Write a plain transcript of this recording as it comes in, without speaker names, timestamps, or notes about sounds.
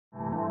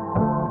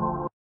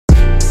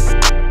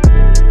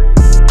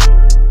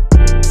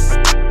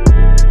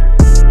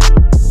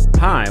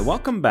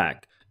Welcome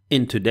back.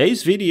 In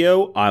today's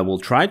video, I will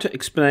try to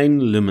explain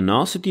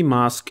luminosity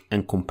mask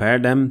and compare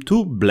them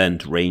to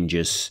blend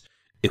ranges.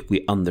 If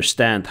we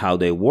understand how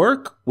they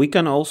work, we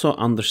can also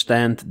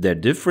understand their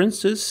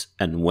differences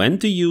and when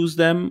to use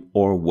them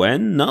or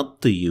when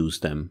not to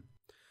use them.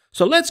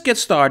 So let's get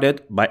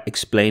started by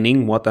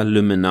explaining what a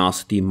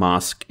luminosity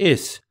mask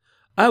is.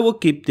 I will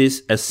keep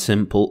this as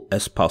simple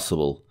as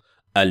possible.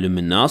 A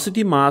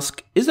luminosity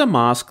mask is a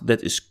mask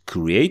that is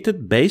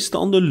created based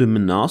on the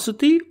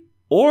luminosity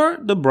or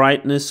the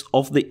brightness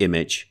of the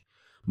image.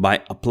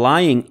 By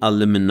applying a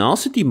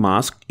luminosity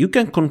mask, you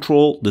can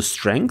control the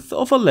strength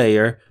of a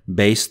layer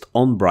based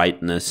on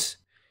brightness.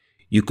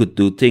 You could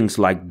do things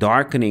like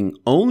darkening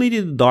only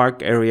the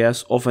dark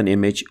areas of an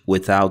image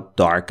without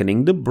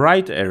darkening the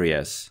bright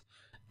areas.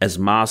 As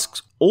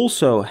masks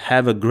also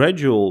have a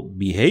gradual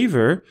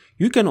behavior,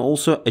 you can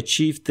also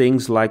achieve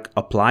things like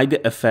apply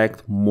the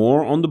effect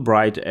more on the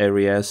bright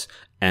areas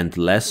and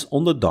less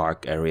on the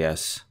dark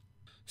areas.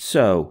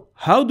 So,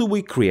 how do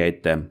we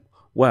create them?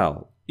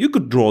 Well, you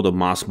could draw the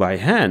mask by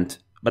hand,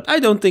 but I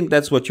don't think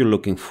that's what you're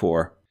looking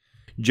for.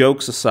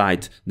 Jokes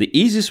aside, the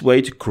easiest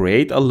way to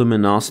create a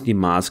luminosity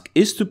mask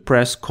is to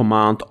press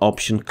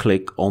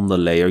Command-Option-Click on the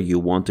layer you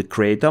want to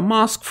create a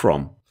mask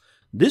from.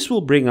 This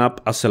will bring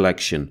up a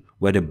selection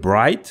where the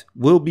bright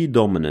will be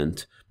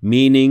dominant,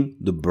 meaning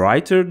the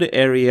brighter the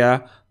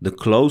area, the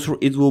closer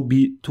it will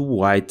be to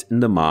white in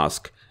the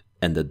mask,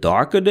 and the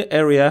darker the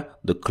area,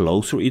 the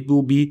closer it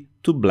will be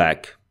to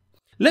black.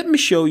 Let me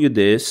show you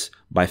this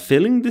by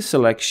filling the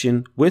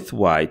selection with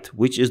white,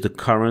 which is the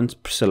current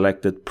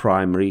selected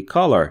primary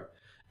color,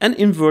 and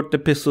invert the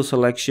pixel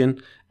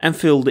selection and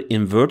fill the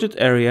inverted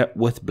area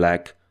with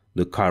black,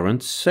 the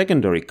current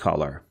secondary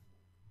color.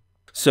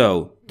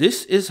 So,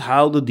 this is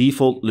how the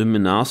default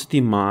luminosity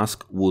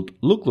mask would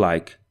look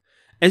like.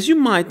 As you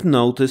might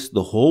notice,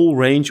 the whole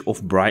range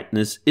of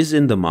brightness is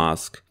in the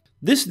mask.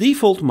 This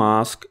default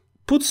mask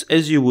puts,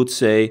 as you would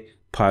say,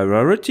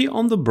 priority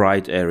on the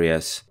bright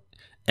areas.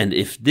 And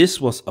if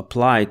this was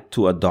applied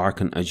to a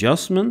darken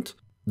adjustment,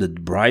 the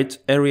bright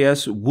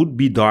areas would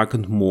be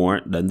darkened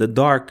more than the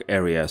dark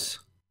areas.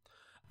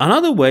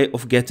 Another way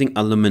of getting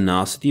a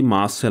luminosity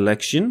mask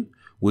selection,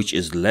 which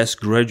is less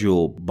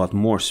gradual but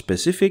more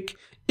specific,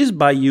 is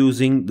by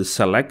using the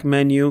select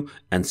menu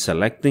and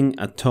selecting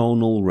a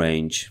tonal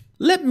range.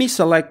 Let me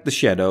select the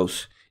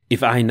shadows.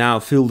 If I now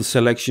fill the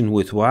selection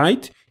with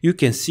white, you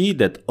can see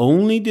that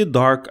only the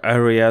dark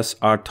areas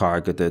are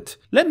targeted.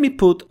 Let me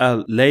put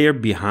a layer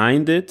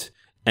behind it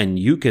and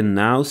you can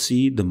now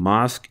see the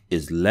mask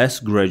is less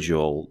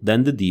gradual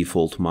than the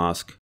default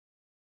mask.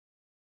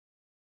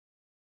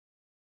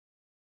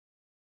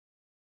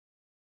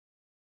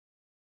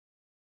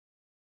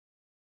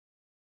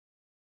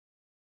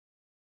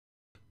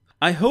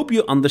 I hope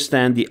you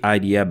understand the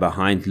idea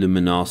behind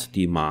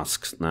luminosity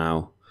masks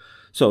now.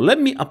 So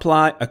let me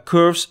apply a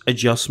curves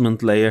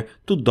adjustment layer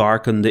to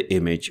darken the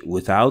image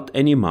without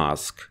any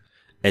mask.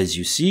 As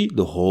you see,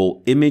 the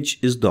whole image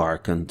is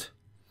darkened.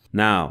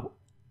 Now,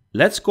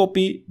 let's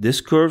copy this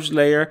curves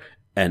layer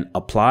and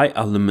apply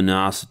a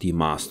luminosity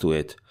mask to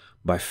it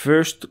by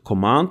first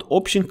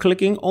Command-Option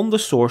clicking on the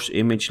source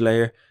image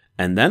layer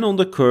and then on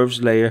the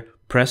curves layer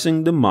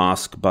pressing the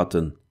mask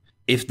button.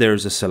 If there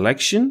is a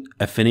selection,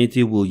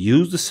 Affinity will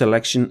use the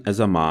selection as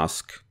a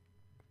mask,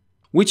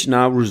 which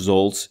now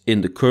results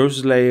in the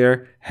curves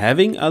layer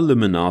having a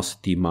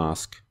luminosity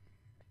mask.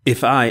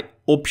 If I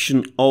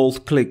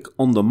Option-Alt-click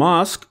on the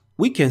mask,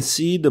 we can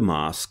see the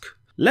mask.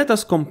 Let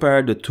us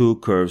compare the two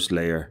curves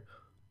layer.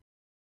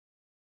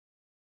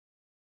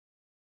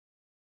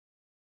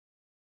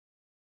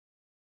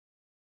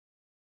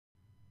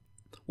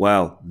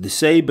 Well,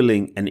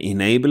 disabling and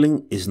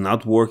enabling is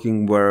not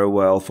working very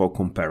well for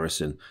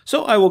comparison,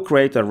 so I will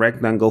create a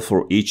rectangle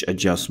for each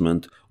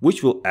adjustment,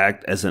 which will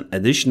act as an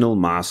additional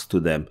mask to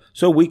them,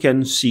 so we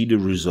can see the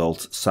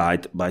results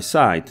side by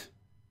side.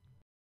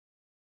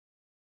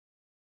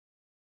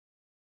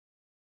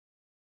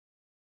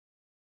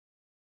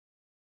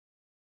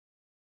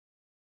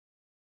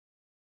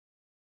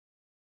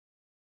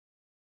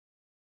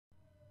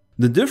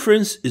 The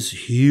difference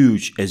is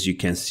huge, as you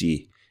can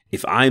see.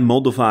 If I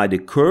modify the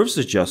curves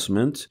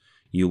adjustment,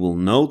 you will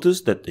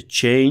notice that the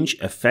change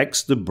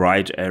affects the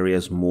bright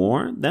areas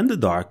more than the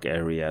dark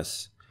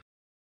areas.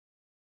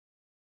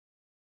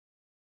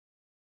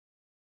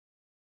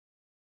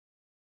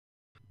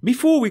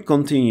 Before we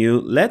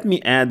continue, let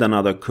me add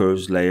another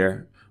curves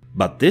layer,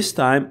 but this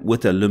time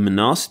with a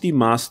luminosity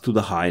mask to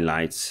the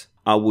highlights.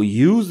 I will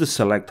use the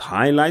select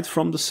highlight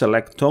from the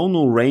select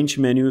tonal range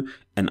menu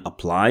and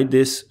apply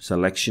this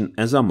selection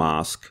as a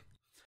mask.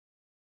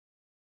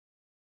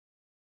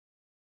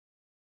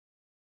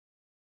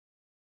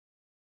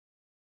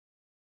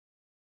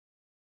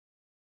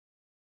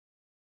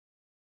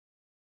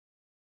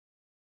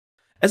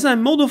 As I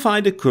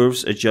modify the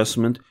curves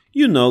adjustment,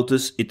 you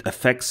notice it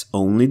affects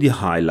only the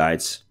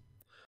highlights.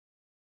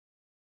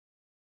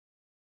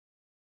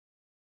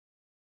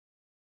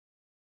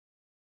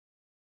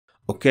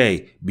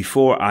 Okay,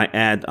 before I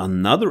add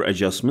another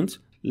adjustment,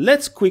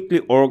 Let's quickly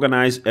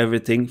organize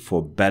everything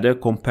for better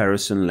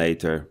comparison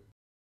later.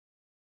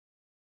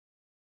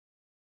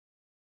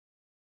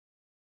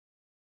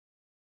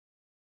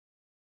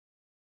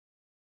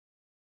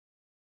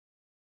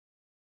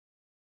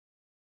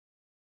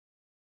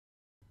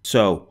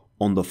 So,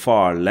 on the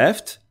far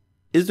left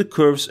is the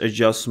curves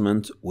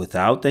adjustment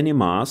without any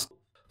mask,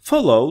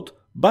 followed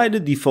by the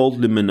default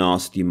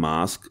luminosity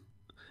mask,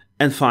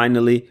 and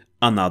finally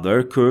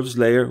another curves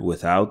layer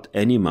without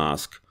any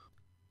mask,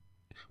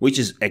 which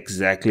is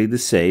exactly the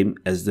same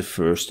as the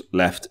first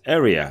left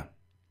area.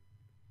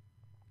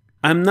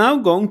 I'm now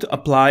going to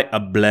apply a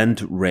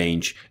blend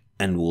range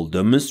and will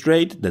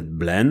demonstrate that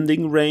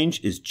blending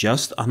range is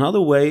just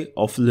another way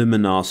of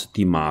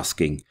luminosity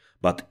masking,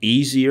 but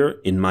easier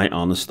in my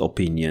honest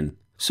opinion.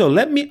 So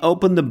let me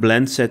open the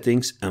blend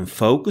settings and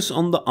focus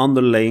on the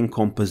underlying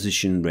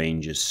composition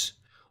ranges.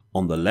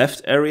 On the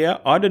left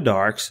area are the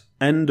darks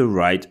and the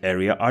right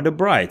area are the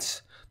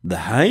brights. The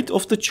height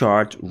of the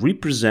chart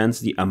represents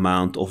the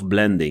amount of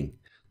blending.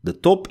 The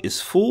top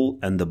is full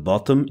and the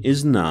bottom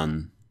is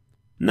none.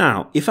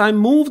 Now, if I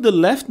move the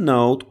left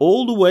node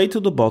all the way to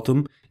the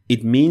bottom,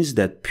 it means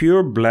that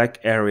pure black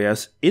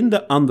areas in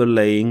the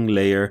underlaying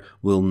layer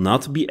will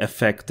not be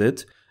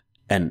affected,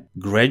 and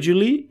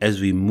gradually,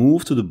 as we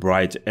move to the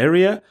bright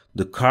area,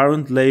 the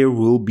current layer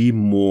will be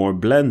more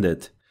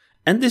blended.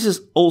 And this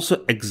is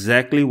also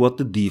exactly what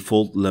the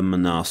default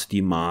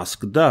luminosity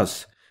mask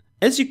does.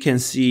 As you can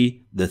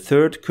see, the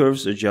third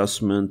curves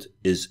adjustment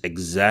is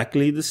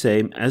exactly the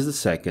same as the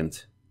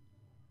second.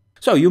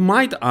 So you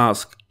might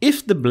ask,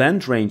 if the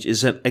blend range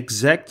is an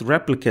exact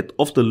replicate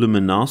of the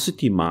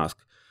luminosity mask,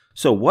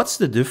 so what's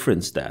the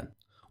difference then?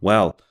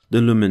 Well,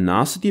 the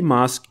luminosity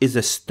mask is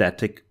a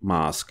static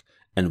mask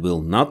and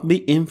will not be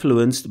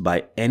influenced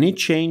by any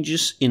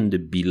changes in the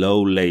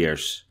below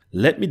layers.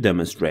 Let me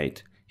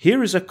demonstrate.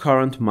 Here is a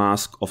current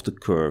mask of the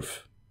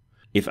curve.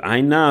 If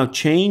I now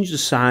change the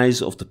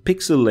size of the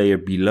pixel layer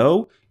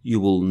below, you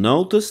will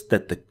notice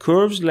that the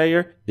curves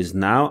layer is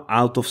now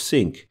out of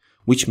sync,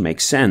 which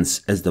makes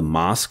sense as the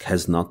mask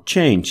has not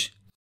changed.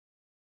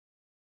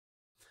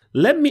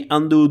 Let me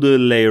undo the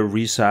layer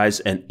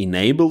resize and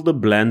enable the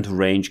blend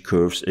range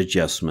curves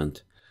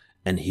adjustment.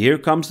 And here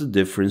comes the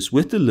difference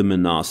with the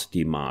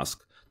luminosity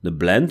mask. The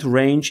blend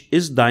range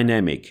is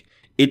dynamic.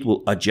 It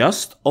will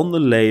adjust on the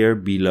layer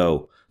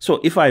below. So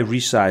if I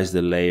resize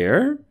the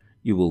layer,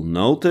 you will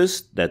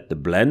notice that the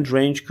blend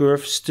range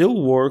curve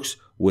still works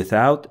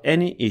without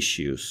any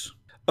issues.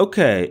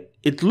 Okay,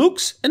 it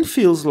looks and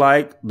feels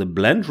like the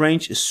blend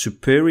range is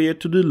superior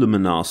to the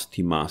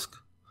luminosity mask.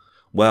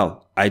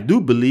 Well, I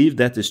do believe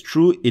that is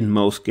true in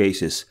most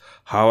cases.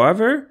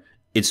 However,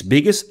 its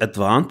biggest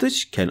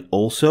advantage can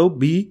also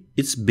be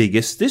its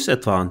biggest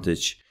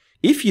disadvantage.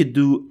 If you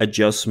do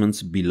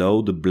adjustments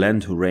below the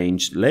blend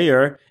range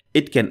layer,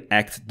 it can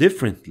act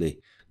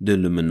differently. The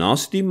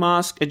luminosity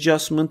mask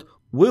adjustment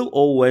will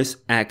always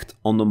act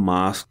on the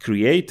mask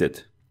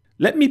created.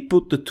 Let me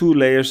put the two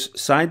layers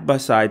side by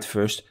side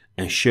first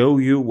and show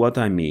you what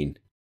I mean.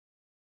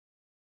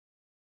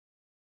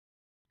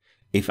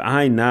 If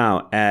I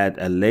now add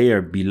a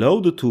layer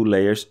below the two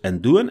layers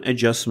and do an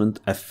adjustment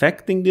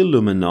affecting the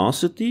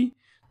luminosity,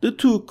 the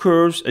two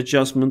curves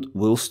adjustment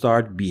will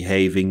start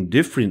behaving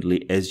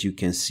differently, as you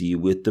can see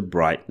with the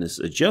brightness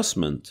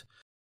adjustment.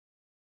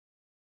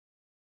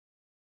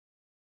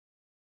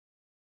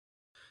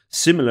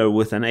 Similar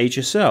with an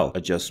HSL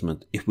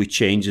adjustment if we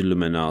change the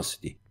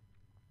luminosity.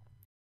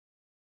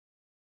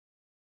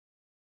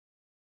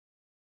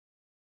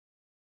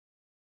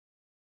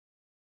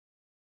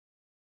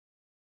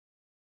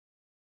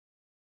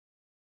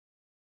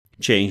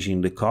 Changing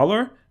the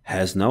color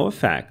has no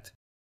effect.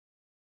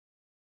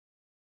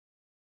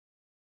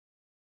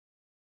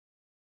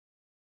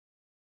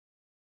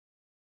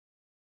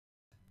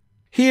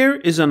 Here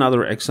is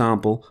another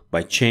example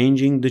by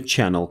changing the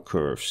channel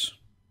curves.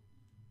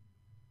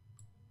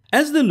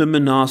 As the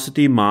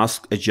luminosity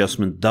mask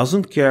adjustment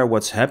doesn't care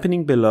what's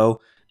happening below,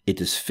 it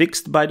is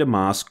fixed by the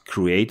mask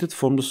created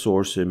from the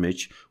source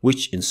image,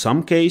 which in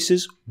some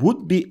cases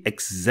would be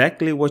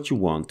exactly what you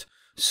want.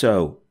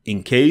 So,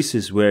 in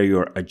cases where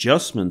your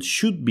adjustment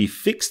should be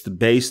fixed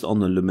based on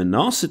the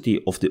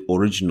luminosity of the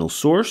original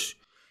source,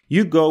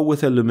 you go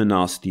with a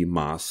luminosity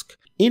mask.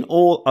 In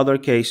all other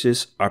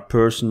cases, I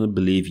personally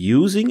believe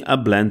using a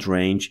blend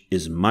range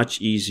is much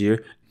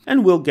easier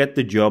and will get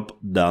the job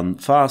done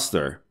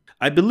faster.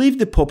 I believe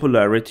the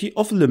popularity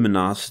of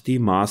luminosity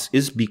mask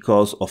is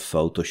because of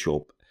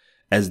Photoshop,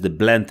 as the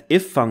blend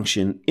if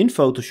function in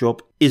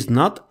Photoshop is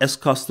not as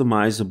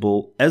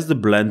customizable as the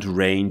blend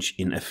range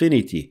in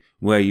Affinity,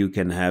 where you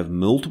can have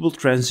multiple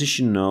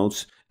transition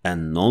nodes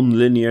and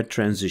non-linear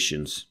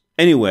transitions.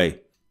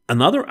 Anyway,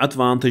 another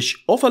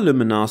advantage of a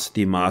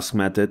luminosity mask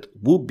method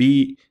would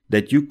be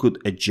that you could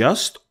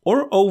adjust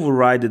or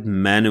override it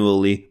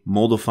manually,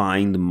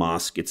 modifying the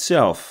mask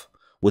itself.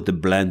 With the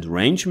blend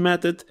range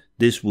method,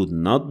 this would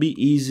not be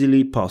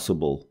easily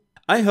possible.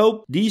 I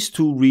hope these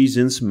two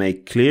reasons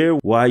make clear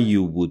why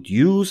you would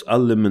use a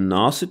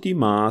luminosity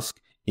mask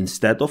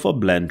instead of a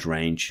blend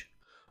range.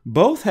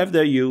 Both have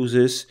their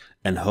uses,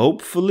 and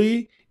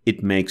hopefully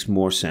it makes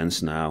more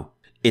sense now.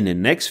 In the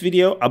next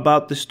video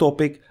about this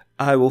topic,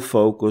 I will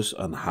focus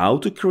on how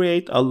to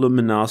create a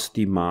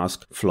luminosity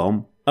mask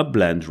from a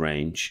blend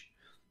range.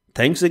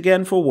 Thanks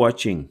again for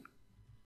watching.